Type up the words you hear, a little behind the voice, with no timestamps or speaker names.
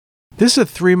This is a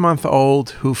 3-month-old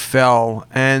who fell,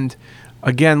 and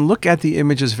again, look at the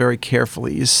images very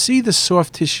carefully. You see the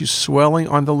soft tissue swelling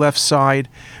on the left side,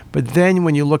 but then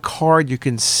when you look hard, you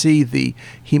can see the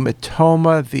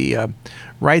hematoma,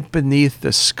 right beneath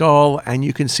the skull, and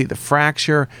you can see the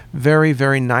fracture very,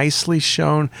 very nicely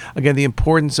shown. Again, the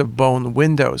importance of bone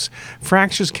windows.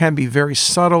 Fractures can be very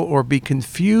subtle or be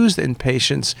confused in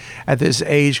patients at this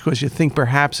age because you think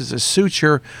perhaps it's a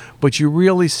suture, but you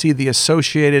really see the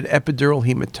associated epidural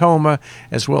hematoma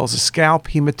as well as a scalp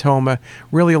hematoma.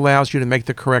 Really allows you to make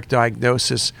the correct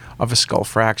diagnosis of a skull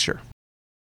fracture.